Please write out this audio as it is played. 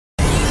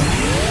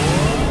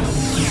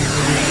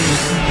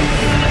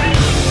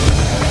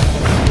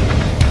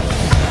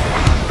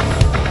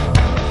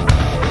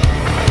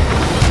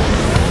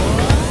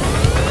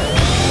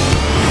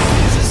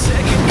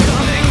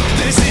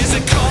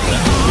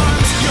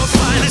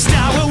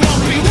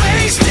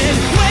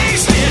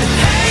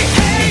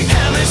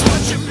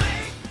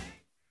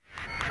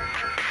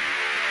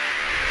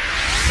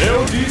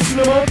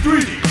Cinema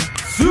 3D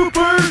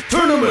Super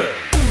Tournament.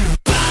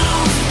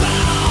 Bounce,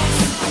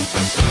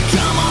 bounce.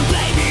 Come on,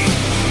 baby.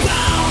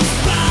 Bounce,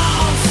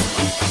 bounce.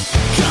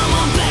 Come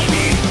on,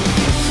 baby.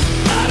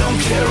 I don't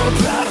care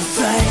about a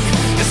thing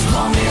as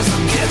long as I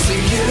get to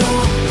you.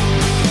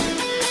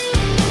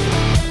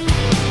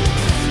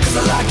 'Cause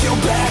I like your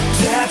back,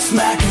 that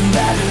smack, and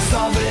that is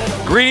all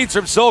that. Greetings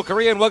from Seoul,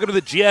 Korea, and welcome to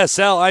the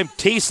GSL. I'm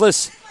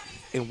Tasteless,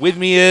 and with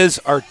me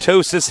is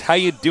Artosis. How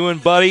you doing,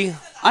 buddy?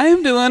 I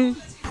am doing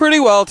pretty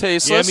well,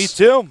 Tasteless. Yeah, me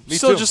too.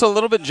 Still just a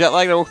little bit jet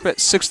lagged. I woke up at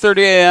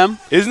 6:30 a.m.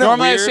 Isn't that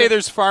Normally weird? I say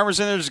there's farmers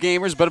and there's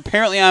gamers, but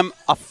apparently I'm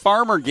a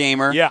farmer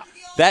gamer. Yeah.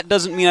 That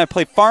doesn't mean I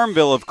play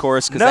Farmville, of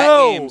course, because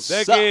No,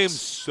 that game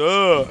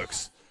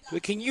sucks.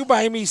 But can you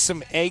buy me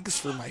some eggs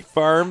for my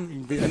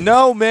farm?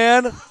 No,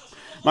 man.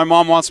 My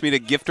mom wants me to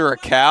gift her a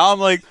cow. I'm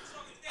like,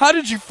 how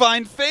did you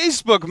find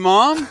Facebook,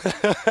 Mom?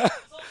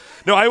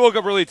 No, I woke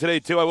up early today,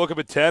 too. I woke up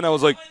at 10. I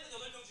was like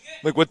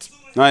what's...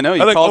 I know,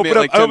 you I called me at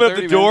like 10:30, I open up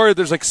the door. man.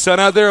 There's like sun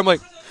out there. I'm like,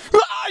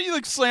 You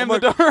like slammed I'm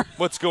the like, door.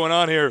 what's going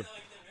on here?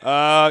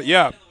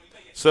 Yeah.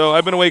 So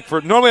I've been awake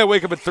for... Normally I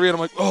wake up at 3 and I'm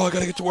like, oh, I got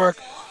to get to work.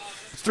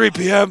 It's 3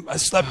 p.m. I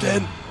slept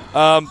in.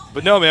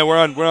 But no, man, we're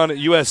on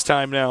U.S.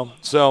 time now.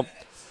 So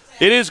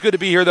it is good to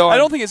be here, though. I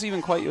don't think it's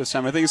even quite U.S.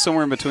 time. I think it's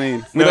somewhere in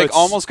between. We No, like it's-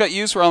 almost got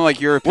used. We're on like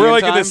European We're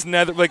like time. in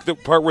this like the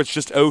part where it's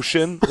just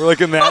ocean. We're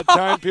like in that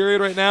time period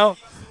right now.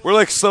 We're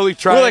like slowly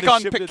trying We're like to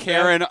on shift it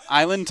Pitcairn back.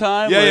 Island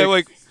time. Yeah,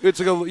 like it's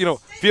like a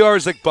few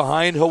hours like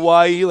behind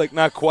Hawaii, like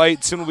not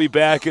quite. Soon we'll be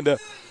back into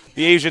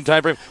the Asian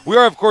time frame. We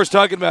are, of course,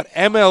 talking about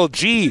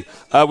MLG,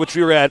 which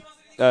we were at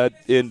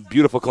in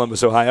beautiful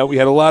Columbus, Ohio. We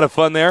had a lot of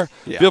fun there.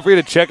 Yeah. Feel free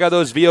to check out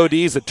those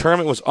VODs. The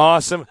tournament was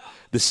awesome.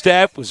 The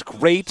staff was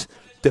great.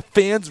 The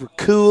fans were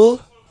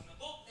cool.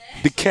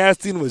 The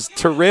casting was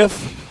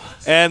terrific.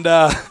 And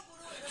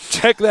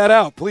check that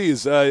out,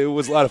 please. It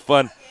was a lot of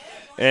fun.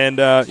 And,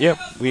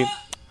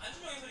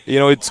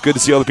 it's good to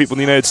see all the people in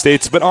the United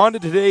States. But on to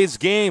today's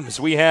games.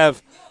 We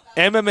have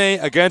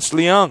MMA against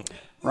Ryung.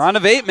 Round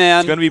of 8, man.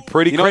 It's going to be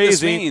pretty you know crazy. What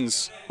this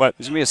means? What?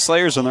 There's going to be a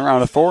Slayers in the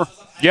round of 4.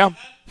 Yeah.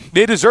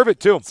 They deserve it,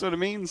 too. That's what it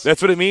means.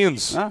 That's what it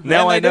means. Yeah,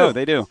 now I know.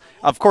 They do.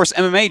 Of course,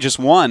 MMA just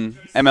won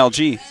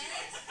MLG.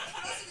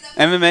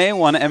 MMA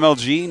won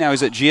MLG. Now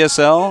he's at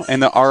GSL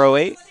and the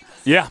RO8.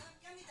 Yeah.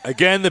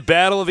 Again, the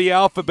battle of the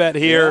alphabet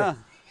here Yeah.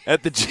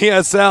 at the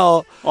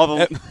GSL. All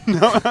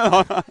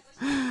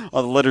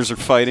the letters are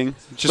fighting.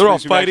 Just They're all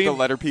brings me back to fighting. the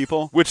letter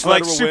people. Which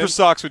like letter will Super win?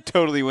 Sox would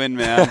totally win,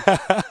 man.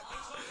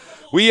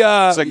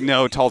 It's like,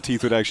 no, Tall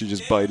Teeth would actually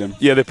just bite him.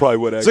 Yeah, they probably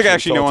would. It's like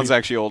actually no one's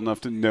actually old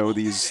enough to know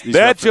these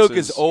That joke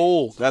references. is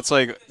old. That's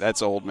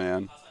old,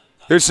 man.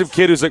 There's some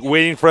kid who's like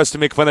waiting for us to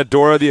make fun of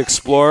Dora the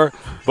Explorer.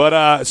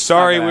 But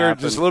sorry, Not we gonna were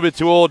just happen. a little bit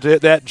too old to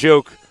hit that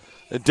joke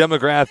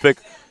demographic.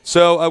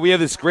 So we have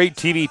this great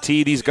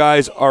TVT. These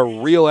guys are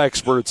real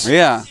experts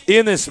Yeah.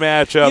 in this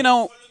matchup. You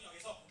know,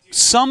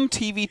 some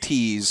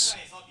TVTs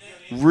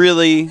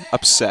really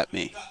upset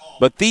me.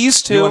 But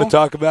these two, Do you want to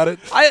talk about it?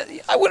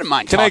 I wouldn't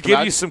mind Can talking I give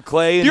about you it. some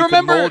clay and Do you can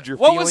remember mold your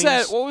what feelings?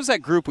 was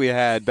that group we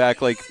had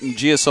back like in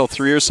GSL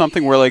 3 or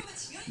something where like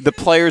the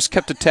players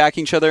kept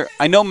attacking each other?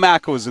 I know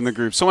Mako was in the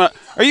group. So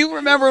are you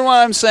remembering what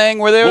I'm saying?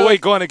 Where they were Well, like,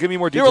 wait, go on and give me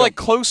more they detail. were like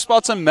close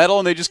spots on metal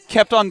and they just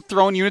kept on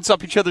throwing units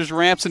up each other's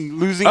ramps and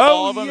losing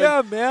all of them.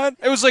 yeah, man.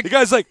 It was like the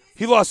guy's like,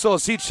 he lost all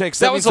his siege tanks.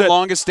 that was means the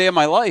longest day of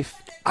my life.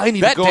 I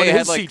need that to go day into had,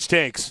 his like- siege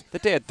tanks.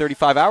 That day had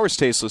 35 hours,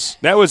 Tasteless.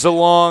 That was a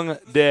long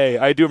day.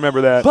 I do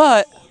remember that.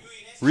 But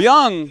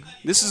Ryung,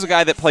 this is a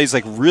guy that plays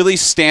like really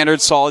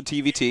standard, solid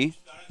TVT.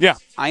 Yeah.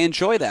 I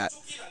enjoy that.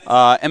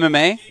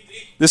 MMA,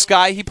 this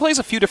guy, he plays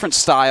a few different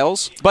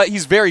styles, but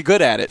he's very good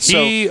at it.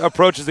 He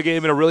approaches the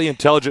game in a really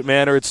intelligent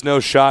manner. It's no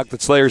shock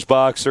that Slayer's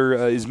Boxer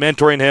is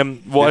mentoring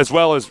him, as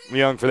well as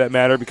Ryung for that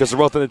matter, because they're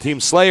both on the team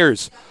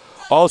Slayers.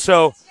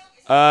 Also,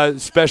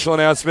 special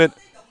announcement,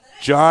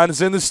 John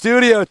is in the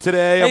studio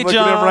today. Hey, I'm looking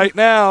at him John. right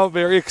now.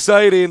 Very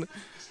exciting.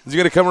 Is he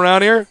going to come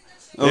around here?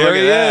 Oh, there look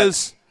he at that.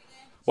 is.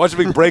 Watch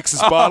him, he breaks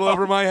his bottle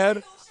over my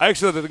head. I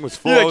actually thought the thing was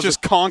full. He, like, I was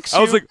just like- conks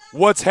I was you? like,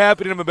 what's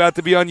happening? I'm about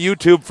to be on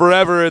YouTube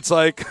forever. It's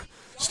like,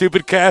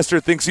 stupid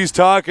caster thinks he's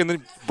talking,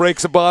 then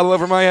breaks a bottle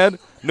over my head.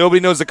 Nobody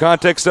knows the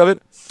context of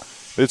it.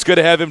 But it's good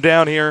to have him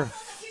down here.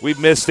 We've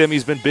missed him.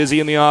 He's been busy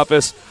in the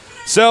office.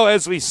 So,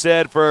 as we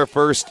said for our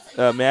first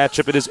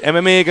matchup, it is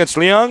MMA against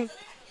Ryung.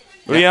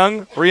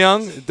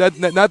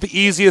 Ryung. Not the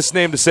easiest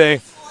name to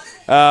say.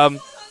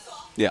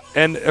 Yeah.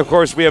 And, of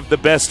course, we have the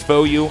best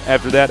foe you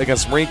after that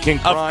against Marine King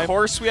Prime. Of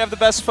course we have the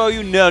best foe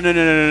you. No.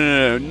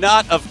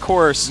 Not of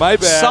course. My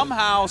bad.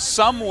 Somehow,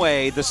 some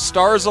way, the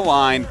stars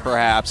aligned,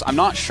 perhaps. I'm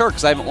not sure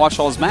because I haven't watched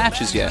all his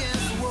matches yet.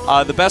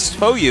 The best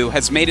foe you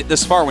has made it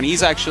this far when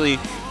he's actually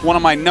one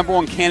of my number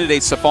one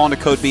candidates to fall into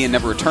Code B and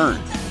never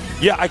return.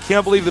 Yeah, I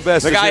can't believe the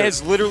best The is guy here.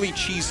 has literally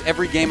cheesed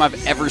every game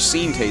I've ever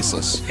seen,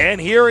 Tasteless. And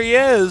here he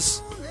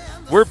is.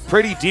 We're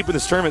pretty deep in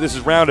this tournament. This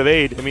is round of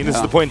 8. I mean, this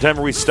is the point in time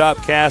where we stop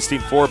casting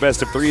 4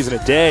 best-of-3s in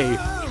a day.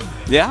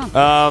 Yeah.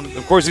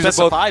 Of course, these Best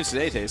are of both. fives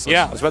today, Tasteless.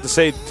 Yeah, I was about to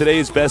say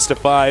today's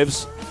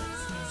best-of-5s.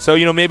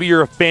 So, maybe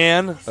you're a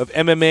fan of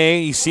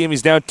MMA. You see him,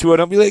 he's down 2-0.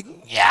 Don't be like,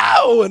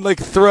 yo, and like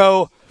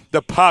throw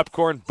the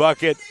popcorn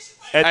bucket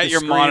at your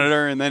screen,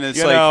 monitor, and then it's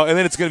and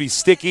then it's gonna be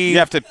sticky. you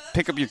have to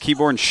pick up your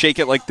keyboard and shake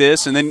it like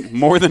this, and then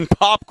more than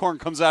popcorn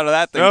comes out of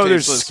that thing. No,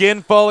 there's tasteless.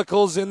 skin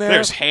follicles in there.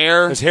 There's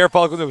hair. There's hair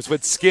follicles. There's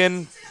with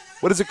skin.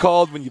 What is it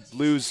called when you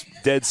lose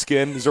dead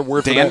skin? Is there a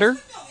word Dander?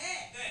 for that?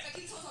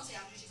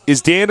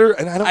 Is dander?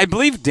 And I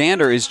believe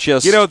dander is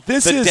just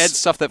this the is dead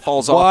stuff that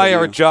falls off. why of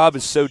our you. job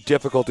is so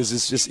difficult.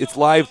 It's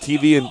live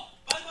TV, and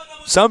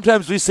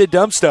sometimes we say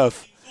dumb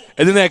stuff.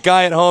 And then that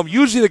guy at home,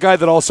 usually the guy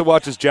that also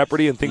watches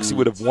Jeopardy and thinks he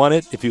would have won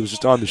it if he was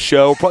just on the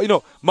show. Probably,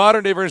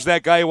 modern day version of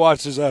that guy who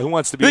watches Who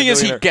Wants to Be The a thing is,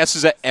 he Millionaire.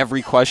 guesses at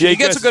every question. Yeah, he he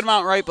gets a guesses. good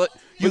amount right, but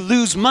you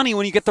lose money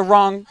when you get the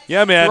wrong.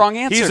 Yeah, man. The wrong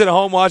answer. He's at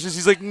home watches.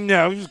 He's like,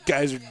 no, these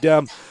guys are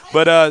dumb.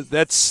 But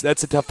that's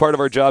a tough part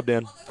of our job,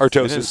 Dan.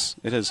 Artosis.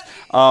 It is.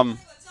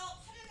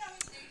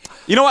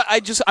 You know what?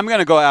 I'm going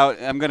to go out.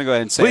 I'm going to go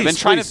ahead and say I've been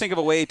trying to think of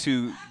a way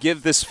to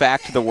give this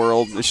fact to the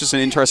world. It's just an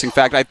interesting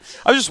fact. I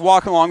was just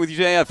walking along with you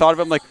today. I thought of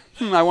it. I'm like,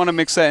 I want to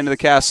mix that into the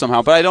cast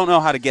somehow, but I don't know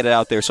how to get it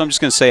out there. So I'm just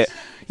going to say it.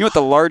 You know what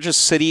the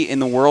largest city in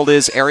the world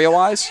is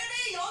area-wise?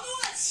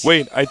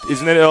 Wait,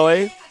 isn't it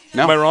L.A.?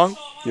 No. Am I wrong?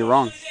 You're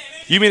wrong.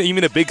 You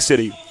mean a big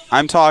city?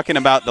 I'm talking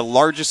about the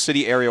largest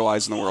city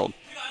area-wise in the world.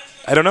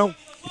 I don't know.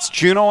 It's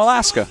Juneau,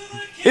 Alaska.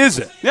 Is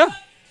it? Yeah.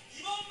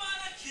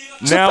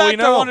 It's now a fact we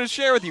know. I wanted to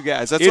share with you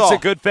guys. That's it's all. a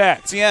good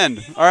fact. It's the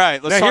end. All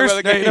right, let's talk about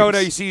the games. No,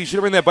 you see, you should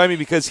have run that by me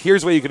because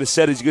here's what you could have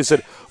said. Is you could have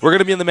said, we're going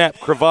to be on the map,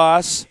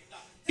 Crevasse.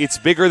 It's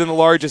bigger than the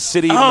largest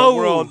city in the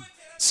world.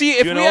 See,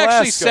 if Juneau, we actually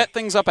Alaska. set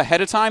things up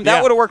ahead of time, that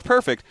Yeah. would have worked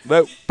perfect.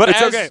 But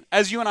it's as, okay.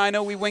 as you and I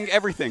know, we wing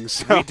everything.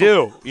 So. We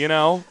do,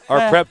 Our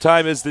Yeah. prep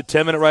time is the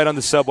 10-minute ride on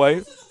the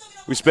subway.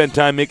 We spend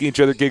time making each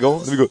other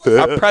giggle. And we go,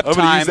 Our prep I'm going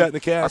to time. use that in the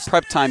cast. Our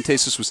prep time,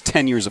 Tasteless, was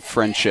 10 years of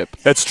friendship.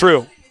 That's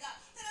true.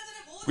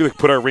 We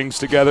put our rings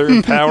together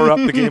and power up.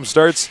 The game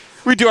starts.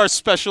 We do our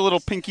special little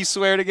pinky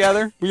swear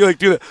together. We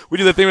do that. We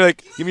do that thing. We're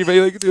like, give me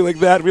a do like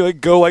that. We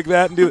go like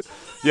that and do it.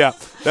 Yeah,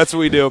 that's what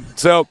we do.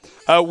 So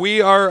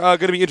we are going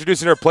to be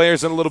introducing our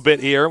players in a little bit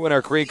here when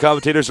our Korean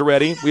commentators are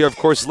ready. We are, of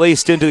course,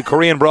 laced into the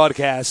Korean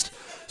broadcast,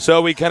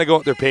 so we kind of go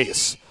at their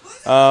pace.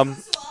 But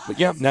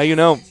yeah, now you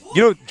know.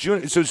 So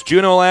it's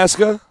Juneau,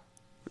 Alaska.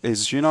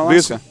 Is Juneau,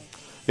 Alaska?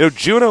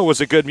 Juneau was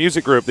a good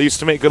music group. They used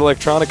to make good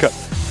electronica.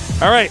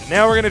 All right,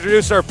 now we're going to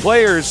introduce our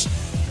players.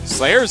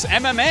 Slayer's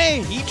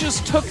MMA. He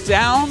just took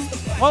down,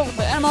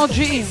 the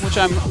MLG, which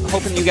I'm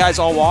hoping you guys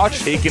all watch.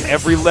 Taking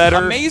every letter.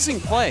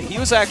 Amazing play. He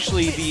was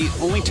actually the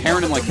only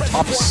Terran in the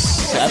top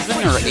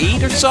 7 or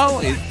 8 or so,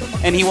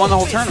 and he won the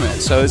whole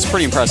tournament. So it's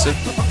pretty impressive.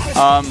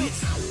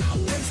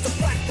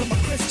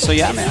 So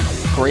yeah, man,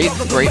 great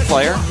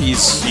player.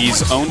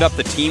 He's owned up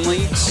the team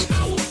leagues.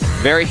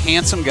 Very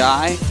handsome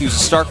guy. He was a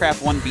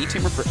StarCraft 1 B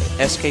teamer for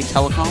SK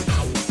Telecom,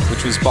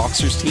 which was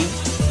Boxer's team.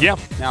 Yeah.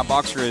 Now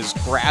Boxer has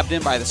grabbed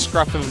him by the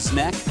scruff of his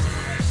neck,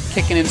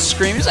 kicking and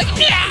screaming. He's like,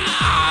 yeah,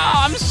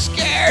 I'm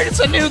scared.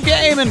 It's a new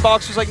game. And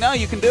Boxer's like, no,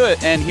 you can do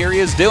it. And here he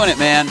is doing it,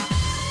 man.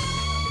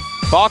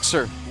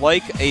 Boxer,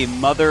 like a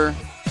mother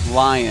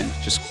lion,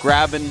 just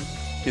grabbing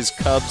his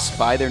cubs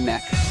by their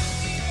neck.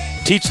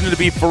 Teaching them to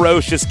be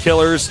ferocious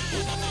killers,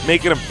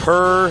 making them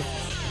purr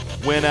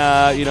when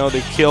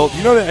they killed.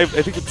 I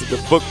think it's the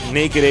book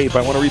Naked Ape.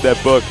 I want to read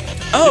that book.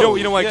 Oh,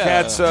 you know why yeah.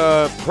 cats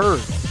purr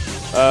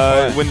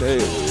when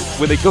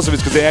they kill something?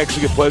 It's because they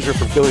actually get pleasure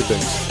from killing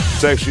things.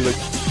 It's actually like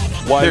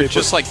why They're they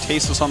just like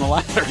Tasteless on the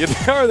ladder.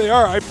 Yeah, they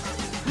are.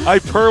 I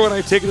purr when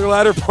I take their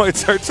ladder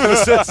points.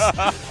 Artosis.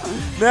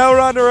 Now we're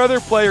on to our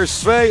other players.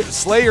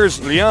 Slayer's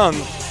Ryung.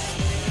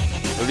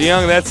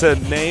 Ryung, that's a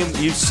name.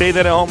 You say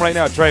that at home right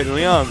now. Try it,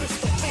 Ryung.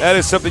 That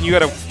is something you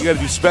gotta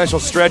do special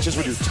stretches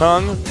with your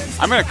tongue.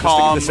 I'm gonna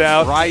call him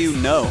Ryu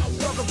No.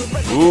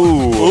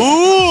 Ooh.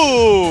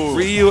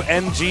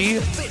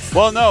 Ryung.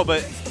 Well, no,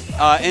 but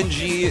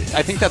NG.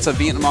 I think that's a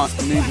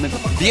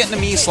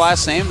Vietnamese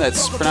last name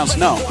that's pronounced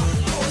No.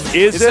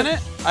 Isn't it?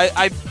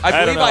 I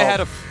believe I had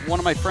one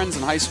of my friends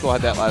in high school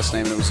had that last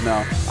name and it was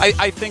No.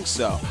 I think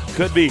so.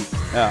 Could be.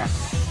 Yeah,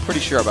 pretty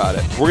sure about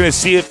it. We're gonna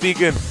see if he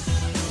can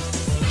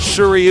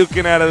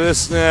Shoryuken out of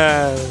this.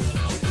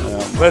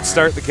 Let's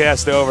start the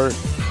cast over.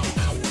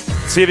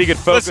 See if he can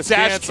focus. Let's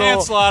dash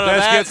cancel out of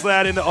dash that. cancel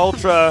that into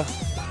Ultra.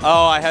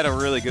 Oh, I had a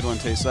really good one,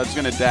 Taste. I was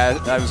gonna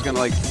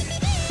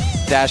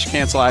dash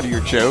cancel out of your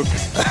joke.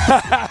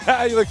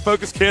 You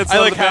focus cancel.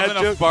 I the bad have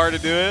enough joke. bar to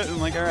do it. I'm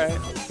like, all right.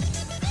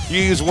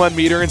 You use 1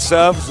 meter and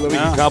stuff so that we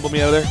can combo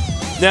me out of there.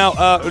 Now,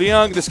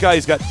 Ryung, this guy,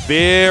 he's got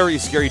very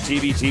scary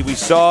TBT. We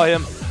saw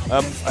him,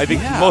 I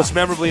think, most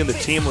memorably in the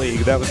team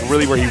league. That was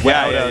really where he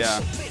wowed us.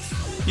 Yeah.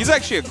 He's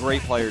actually a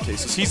great player,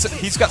 Tasteless.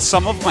 He's got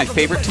some of my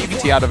favorite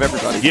TBT out of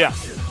everybody. Yeah.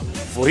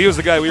 Well, he was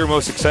the guy we were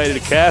most excited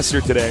to cast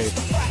here today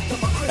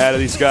out of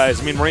these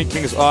guys. I mean, Marine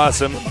King is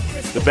awesome.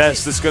 The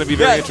best. This is going to be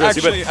very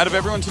interesting. Actually, out of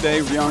everyone today,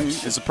 Ryung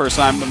is the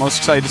person I'm the most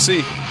excited to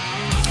see.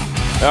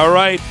 All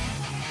right.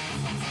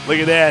 Look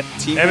at that.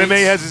 Teammates.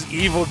 MMA has his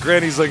evil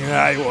grin. He's like,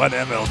 I want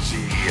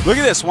MLG. Look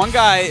at this. One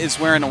guy is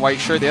wearing a white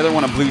shirt, the other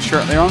one a blue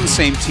shirt. They're on the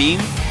same team.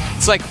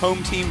 It's like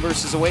home team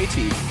versus away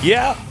team.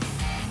 Yeah.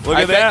 Look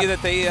at I bet that. you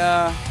that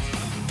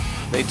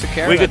They took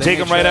care We of that. could take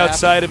them right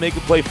outside and make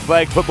them play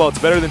flag football. It's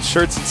better than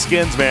shirts and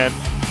skins, man.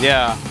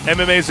 Yeah.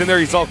 MMA's in there.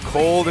 He's all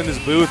cold in his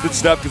booth and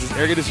stuff because his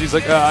air conditioner's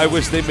like, I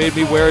wish they made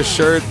me wear a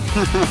shirt.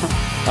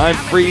 I'm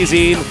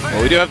freezing.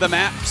 Well, we do have the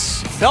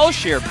maps.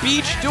 Belshire,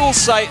 Beach, Dual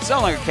Site,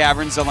 Zelnaga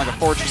Caverns, Zelnaga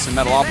Fortress, and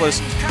Metalopolis.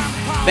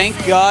 Thank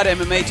God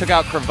MMA took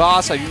out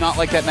Crevasse. I do not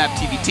like that map.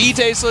 TBT,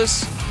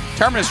 tasteless.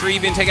 Terminus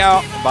Revian take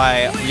out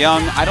by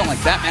Ryung. I don't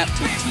like that map.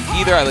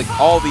 TBT either. I like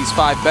all these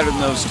 5 better than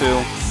those 2.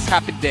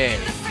 Happy day.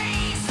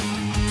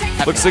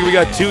 Looks like we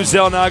got 2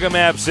 Zelnaga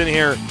maps in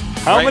here.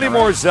 How Right, many all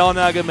more right.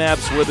 Zelnaga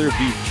maps will there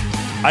be?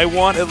 I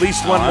want at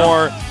least one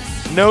more.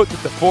 Note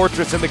that the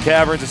Fortress and the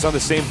Caverns is on the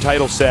same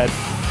title set.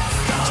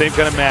 Same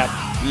kind of map.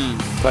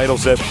 Title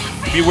set.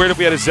 It'd be weird if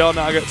we had a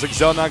Zelnaga. It's like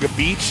Zelnaga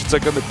Beach. It's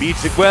like on the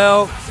beach. Like,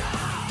 well,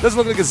 doesn't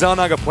look like a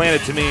Zelnaga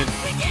planet to me.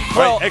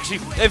 Well, Right, actually,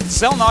 if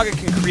Zelnaga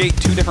can create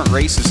 2 different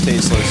races,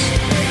 tasteless,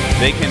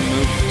 they can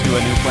move to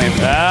a new planet.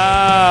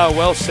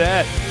 well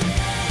said.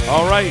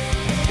 All right.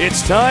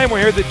 It's time. We're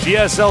here at the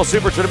GSL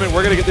Super Tournament.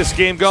 We're going to get this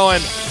game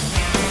going.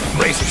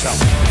 Brace yourself.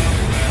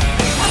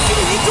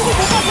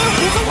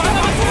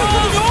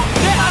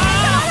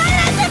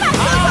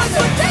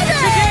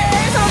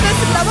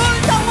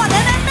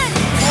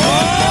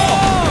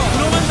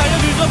 그러면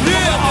달려들죠.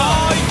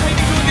 이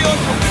타이밍 좋은데요.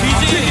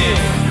 BG.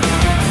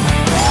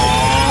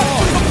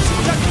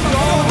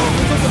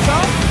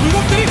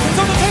 물건들이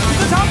공성전차의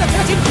굳은 상황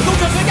자체가 지금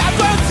공성전차에게 안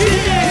좋아요.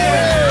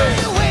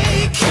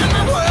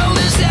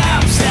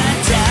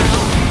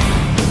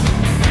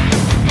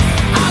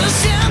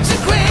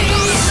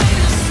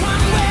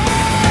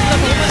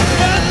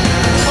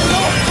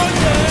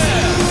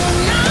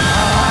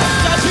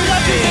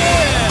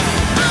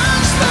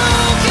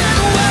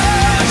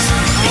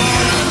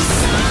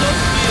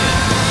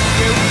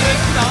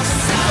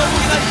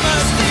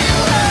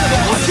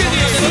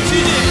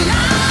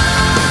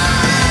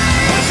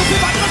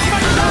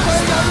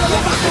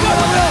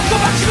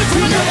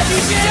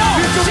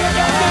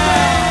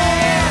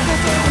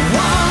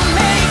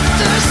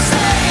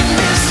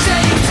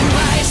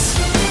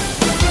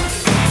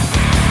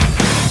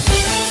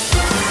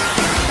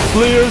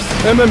 Flares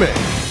MMA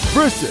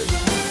versus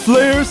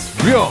Flares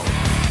Ryung.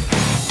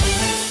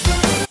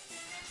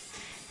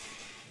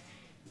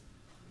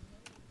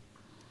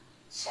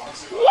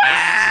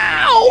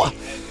 Wow!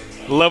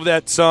 Love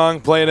that song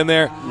playing in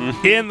there.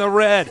 In the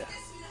red.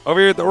 Over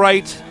here at the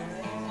right.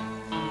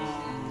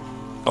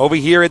 Over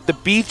here at the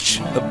beach,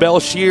 the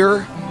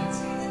Belshire.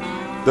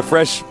 The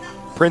Fresh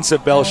Prince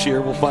of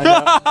Belshire. We'll find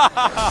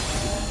out.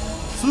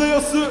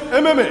 Flares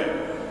MMA.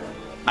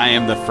 I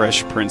am the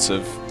Fresh Prince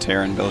of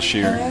Terran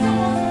Belshire.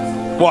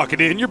 Walking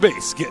in your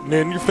base, getting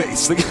in your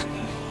face.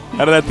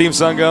 How did that theme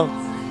song go?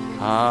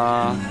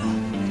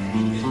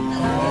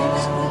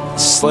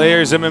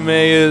 Slayers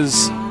MMA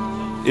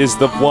is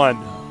the one.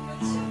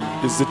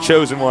 Is the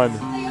chosen one.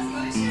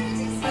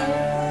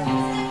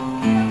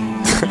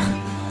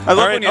 I love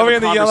All right, when you have over a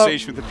in the yellow.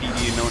 conversation with the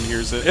PD and no one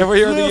hears it. Over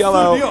here in the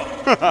yellow.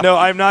 No,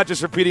 I'm not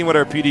just repeating what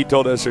our PD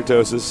told us,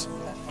 Sertosis. We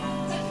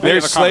have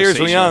There's a Slayers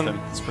conversation with Ryung.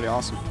 him. It's pretty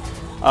awesome.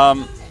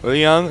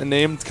 Ryung, a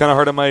name kind of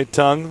hard on my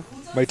tongue.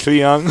 My too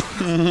young.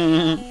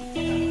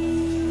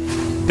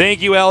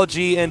 Thank you,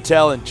 LG,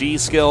 Intel, and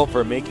G-Skill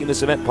for making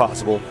this event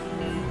possible.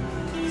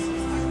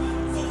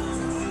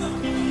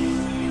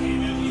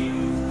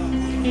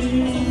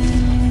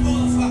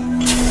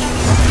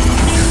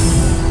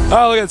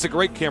 Oh, look, that's a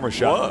great camera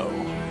shot.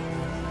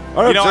 Whoa.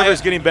 Our You know,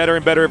 observer's getting better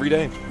and better every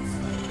day.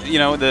 You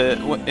know,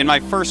 in my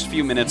first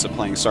few minutes of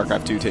playing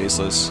StarCraft 2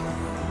 Tasteless,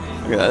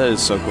 look at that, that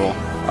is so cool.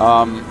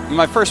 In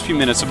my first few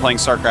minutes of playing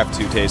StarCraft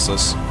 2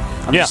 Tasteless,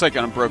 I'm just like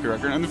on a broken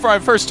record. In the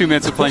first 2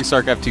 minutes of playing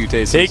StarCraft 2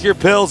 Tasteless, Take your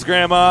pills,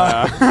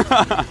 Grandma.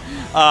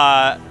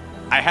 I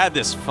had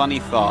this funny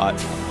thought,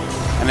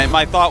 and then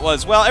my thought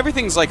was, well,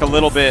 everything's like a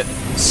little bit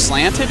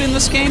slanted in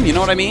this game. You know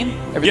what I mean?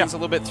 Everything's a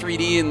little bit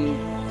 3D and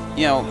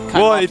kind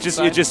Well, of it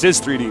just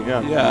is 3D.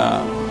 Yeah. yeah.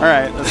 All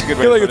right, that's a good I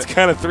way. feel to like put it's it.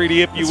 kind of 3D,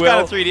 if you It's will.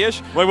 kind of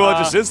 3D-ish. Well, it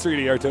just is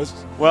 3D, Artos.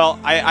 Well,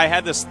 I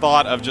had this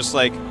thought of just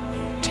like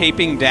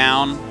taping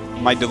down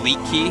my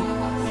delete key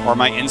or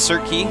my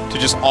insert key to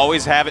just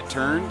always have it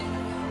turned,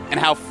 and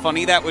how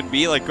funny that would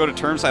be. Like, go to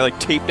terms, I like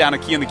tape down a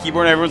key on the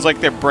keyboard, and everyone's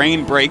like, their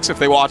brain breaks if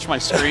they watch my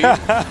screen. They're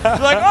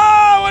like,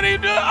 oh, what are you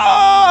doing?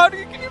 Oh,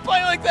 can you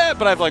play like that?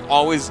 But I've like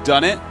always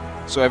done it,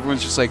 so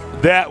everyone's just like,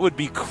 That would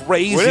be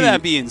crazy. wouldn't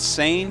that be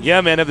insane? Yeah,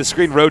 man, have the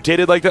screen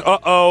rotated like that.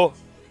 Uh-oh.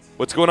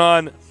 What's going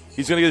on?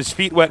 He's going to get his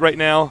feet wet right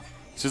now.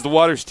 Says the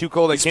water's too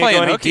cold. I He's can't playing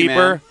go any hooky, deeper.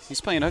 man.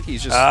 He's playing hooky.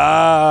 He's just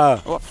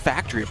What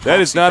factory. That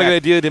is not a good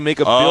idea to make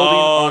a building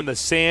Oh. on the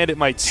sand. It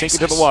might sink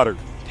into the water.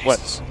 What?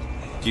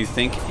 Do you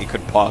think it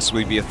could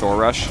possibly be a Thor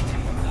rush?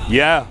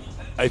 Yeah,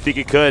 I think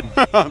it could.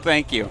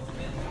 Thank you.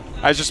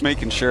 I was just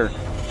making sure.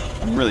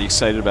 I'm really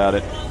excited about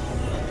it.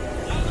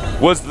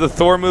 Was the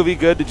Thor movie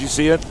good? Did you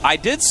see it? I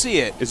did see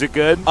it. Is it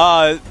good?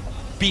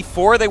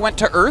 Before they went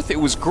to Earth, it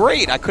was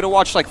great. I could have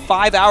watched like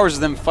 5 hours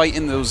of them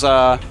fighting those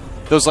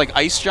like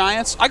ice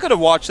giants. I could have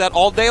watched that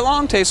all day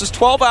long. Tastes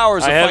 12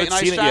 hours of I haven't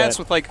fighting seen ice it giants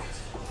yet.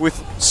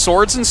 with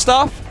swords and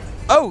stuff.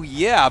 Oh,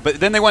 yeah, but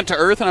then they went to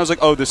Earth, and I was like,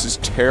 oh, this is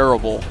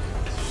terrible.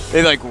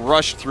 They, like,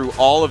 rushed through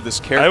all of this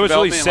character I was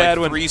really development sad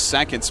in, like, when 3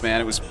 seconds,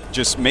 man. It was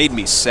just made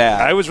me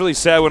sad. I was really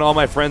sad when all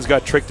my friends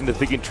got tricked into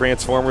thinking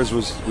Transformers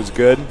was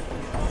good.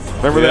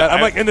 Remember that? I'm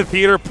like in the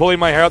theater pulling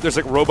my hair out. There's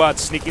like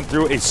robots sneaking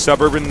through a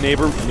suburban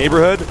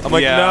neighborhood. I'm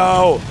like,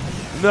 no.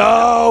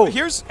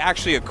 Here's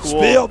actually a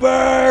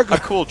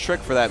cool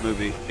trick for that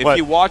movie. If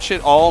you watch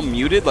it all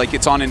muted, like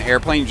it's on an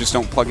airplane, you just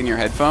don't plug in your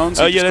headphones.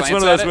 Oh yeah, that's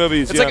one of those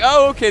movies. It's like,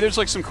 oh, okay, there's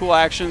like some cool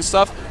action and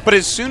stuff. But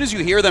as soon as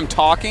you hear them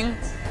talking,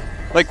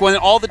 like when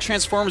all the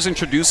Transformers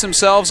introduce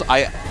themselves,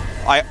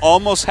 I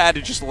almost had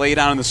to just lay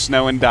down in the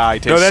snow and die.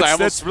 No,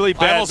 that's really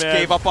bad, I almost man.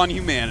 gave up on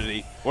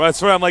humanity. Well,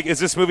 that's where I'm like, is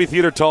this movie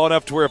theater tall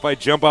enough to where if I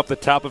jump off the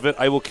top of it,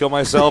 I will kill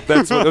myself?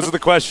 Those are the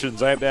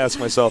questions I have to ask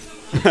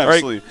myself.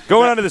 Absolutely. All right,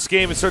 going on to this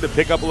game, it's starting to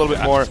pick up a little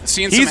bit more.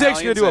 Seeing He's some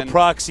actually going to do a aliens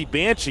proxy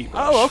Banshee rush.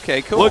 Oh,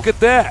 okay, cool. Look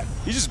at that.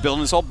 He's just building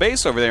his whole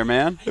base over there,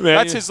 man. Hey, man,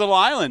 That's his little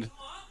island.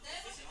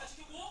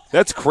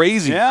 That's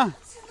crazy. Yeah,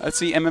 that's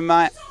the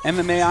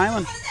MMA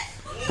island.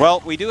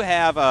 Well, we do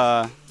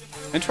have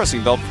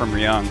interesting build from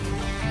Ryung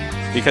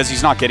because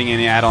he's not getting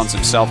any add-ons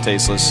himself,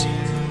 Tasteless.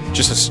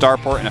 Just a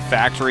starport and a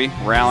factory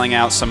rallying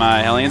out some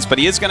aliens, but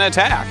he is going to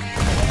attack.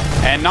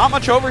 And not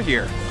much over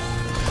here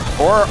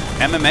for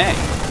MMA.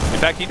 In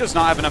fact, he does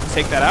not have enough to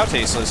take that out,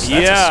 Tasteless.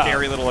 That's a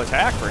scary little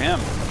attack for him.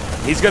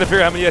 He's going to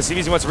figure out how many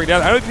SCVs he wants to bring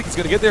down. I don't think he's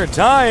going to get there in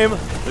time.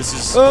 This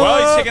is well,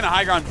 he's taking the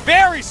high ground.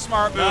 Very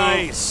smart move.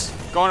 Nice.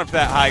 Going up to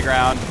that high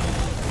ground.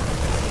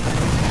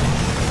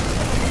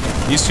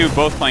 These two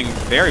both playing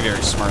very,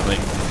 very smartly.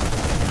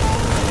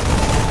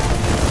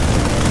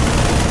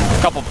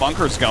 A couple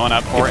bunkers going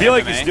up for I feel MMA.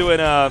 like he's doing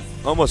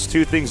almost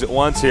two things at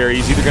once here.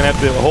 He's either going to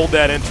have to hold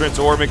that entrance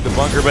or make the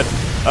bunker, but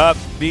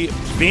the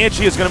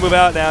Banshee is going to move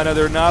out now. Now,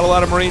 there are not a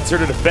lot of Marines here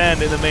to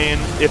defend in the main,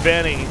 if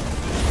any.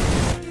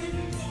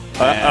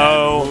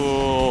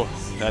 Uh-oh.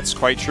 That's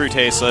quite true,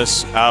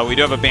 Tasteless. We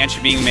do have a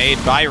Banshee being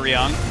made by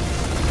Ryung.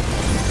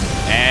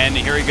 And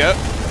here we go.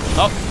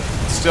 Oh,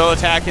 still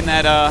attacking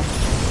that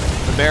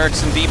the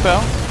barracks and depot.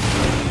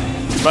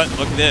 But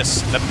look at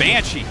this. The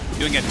Banshee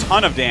doing a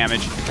ton of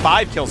damage.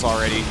 5 kills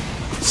already.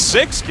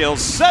 6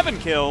 kills, 7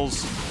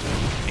 kills,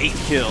 8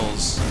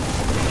 kills.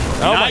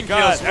 Oh my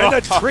God, and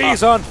the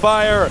tree's on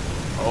fire.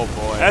 Oh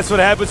boy. That's what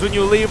happens when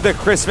you leave the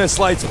Christmas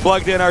lights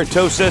plugged in,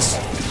 Artosis.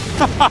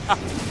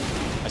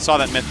 I saw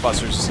that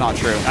Mythbusters. It's not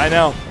true. I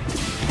know.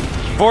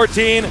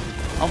 14.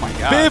 Oh my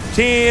God.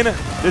 15.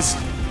 This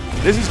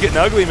is getting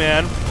ugly,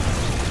 man.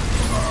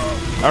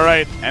 All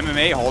right.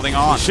 MMA holding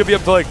on. Should be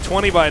up to like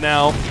 20 by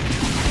now.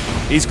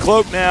 He's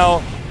cloaked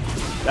now.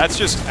 That's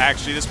just,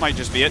 actually, this might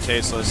just be it,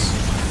 Tasteless.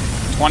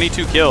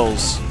 22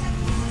 kills.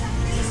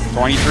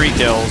 23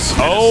 kills.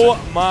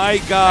 Oh my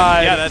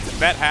God. And yeah,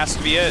 that has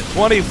to be it.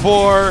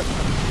 24. What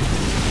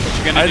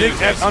you gonna do,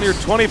 I think on your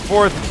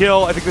 24th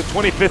kill, I think the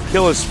 25th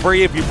kill is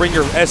free if you bring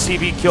your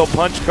SCV kill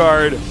punch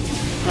card.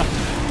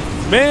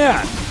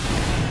 Man.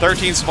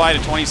 13 supply to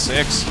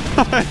 26.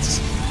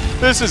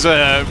 This is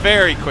a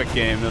very quick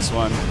game, this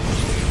one.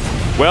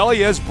 Well,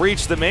 he has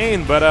breached the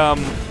main, but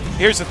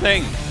here's the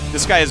thing.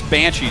 This guy has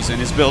Banshees in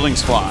his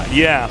buildings fly.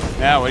 Yeah.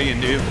 Yeah, what are you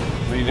going to do?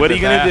 What are you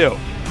going to do?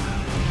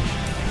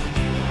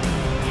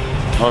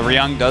 Well,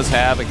 Ryung does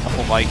have a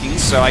couple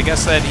Vikings, so I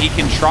guess that he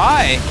can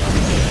try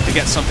to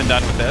get something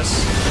done with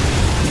this.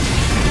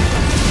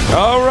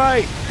 All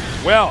right.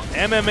 Well,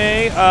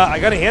 MMA, I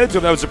got to hand it to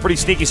him. That was a pretty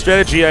sneaky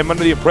strategy. I'm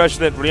under the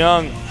impression that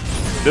Ryung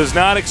does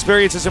not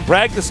experience this in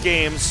practice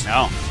games.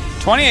 No.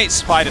 28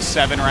 supply to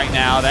 7 right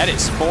now. That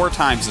is 4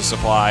 times the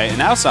supply, and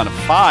now it's down to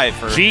 5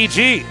 for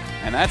GG.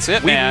 And that's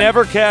it, We've man.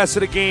 never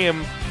casted a game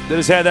that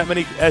has had that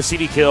many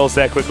SCV kills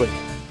that quickly.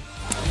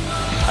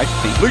 I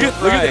think Look at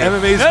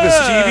MMA's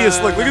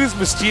mischievous look. Look at his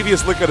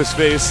mischievous look on his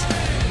face.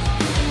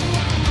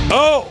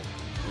 Oh!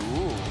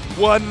 Ooh.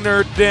 1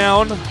 nerd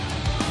down.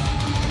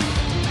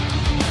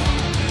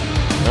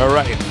 All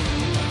right.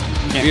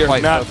 Can't We are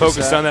quite not focus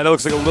focused on that. It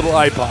looks like a little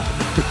iPod.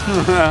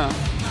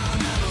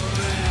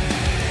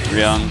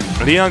 Ryung.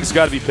 Ryung's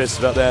got to be pissed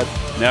about that.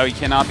 No, he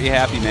cannot be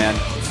happy, man.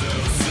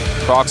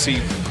 Proxy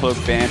Cloak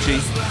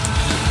Banshee.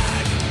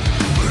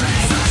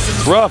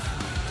 It's rough.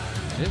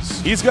 It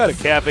is. He's got a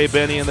Cafe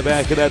Benny in the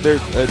back of that there,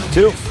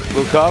 too. A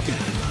little coffee.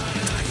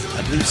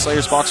 I believe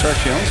Slayer's Boxer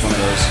actually owns one of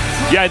those.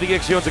 Yeah, I think he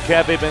actually owns a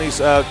Cafe Benny's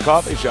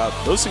coffee shop.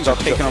 Those things are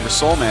taking over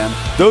Seoul, man.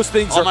 Those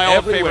things All are my old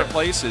everywhere. favorite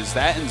places.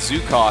 That and Zoo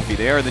Coffee.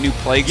 They are the new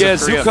plagues Yeah,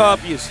 of Korea, Zoo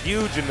Coffee is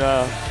huge. And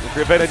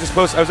in fact, I just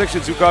posted. I was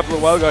actually at Zoo Coffee a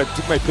little while ago. I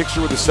took my picture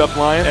with the stuffed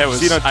lion. It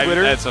was, See it on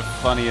Twitter? that's the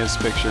funniest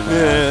picture,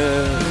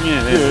 man.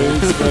 Yeah,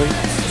 it's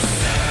funny.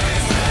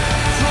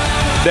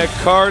 That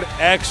card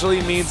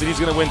actually means that he's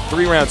going to win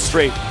 3 rounds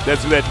straight.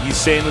 That's what he's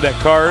saying with that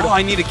card. Oh,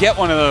 I need to get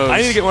one of those. I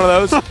need to get one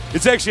of those.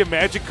 It's actually a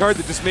magic card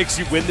that just makes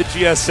you win the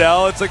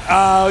GSL. It's like,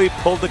 oh, he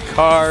pulled the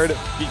card.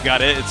 You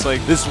got it. It's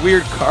like This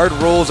weird card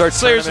rolls our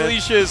Slayer's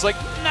tournament. Alicia is like,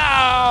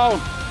 no.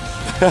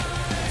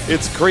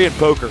 It's Korean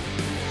poker.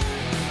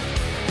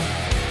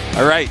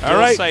 All right. All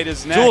right. Sight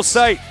is next. Dual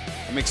sight.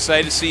 I'm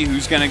excited to see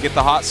who's going to get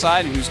the hot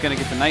side and who's going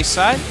to get the nice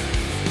side.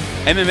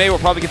 MMA will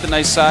probably get the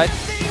nice side.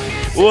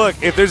 Look,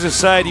 if there's a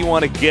side you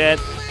want to get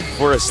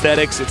for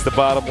aesthetics, it's the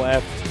bottom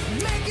left.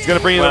 It's going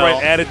to bring you the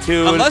right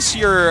attitude. Unless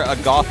you're a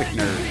gothic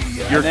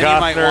nerd. You're a then goth you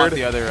might nerd. Want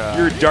the other,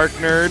 You're a dark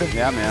nerd.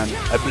 Yeah, man.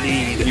 I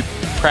bleed. You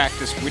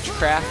practice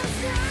witchcraft.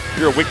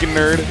 You're a Wiccan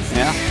nerd.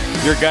 Yeah.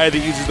 You're a guy that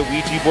uses the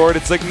Ouija board.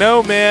 It's like,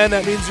 no, man,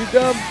 that means you're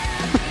dumb.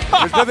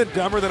 There's nothing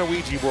dumber than a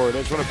Ouija board. I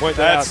just want to point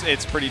that out.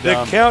 It's pretty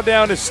dumb. The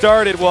countdown has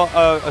started. Well,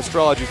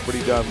 astrology's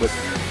pretty dumb, but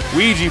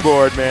Ouija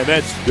board, man,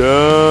 that's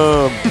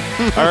dumb.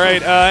 All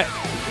right,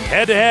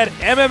 head-to-head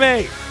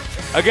MMA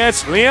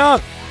against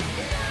Ryung.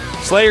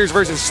 Slayers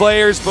versus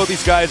Slayers. Both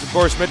these guys, of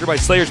course, mentored by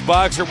Slayers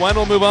Boxer. One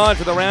will move on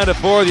to the round of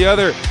 4. The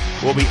other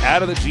will be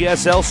out of the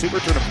GSL Super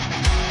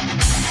Tournament.